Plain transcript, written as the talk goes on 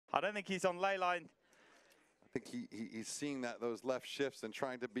I don't think he's on ley line. I think he's seeing those left shifts and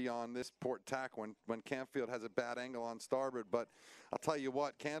trying to be on this port tack when Canfield has a bad angle on starboard. But I'll tell you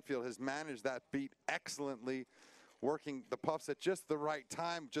what, Canfield has managed that beat excellently, working the puffs at just the right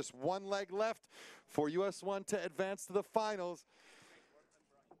time. Just one leg left for US 1 to advance to the finals.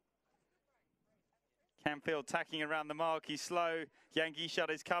 Canfield tacking around the mark. He's slow. Jan Guichard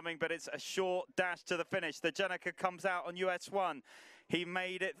is coming, but it's a short dash to the finish. The Jenica comes out on US 1. He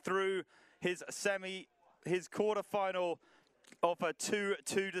made it through his quarterfinal of a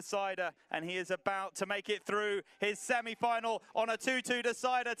 2-2 decider, and he is about to make it through his semi-final on a 2-2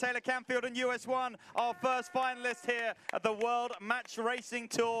 decider. Taylor Canfield and US 1, our first finalist here at the World Match Racing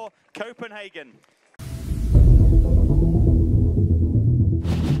Tour, Copenhagen.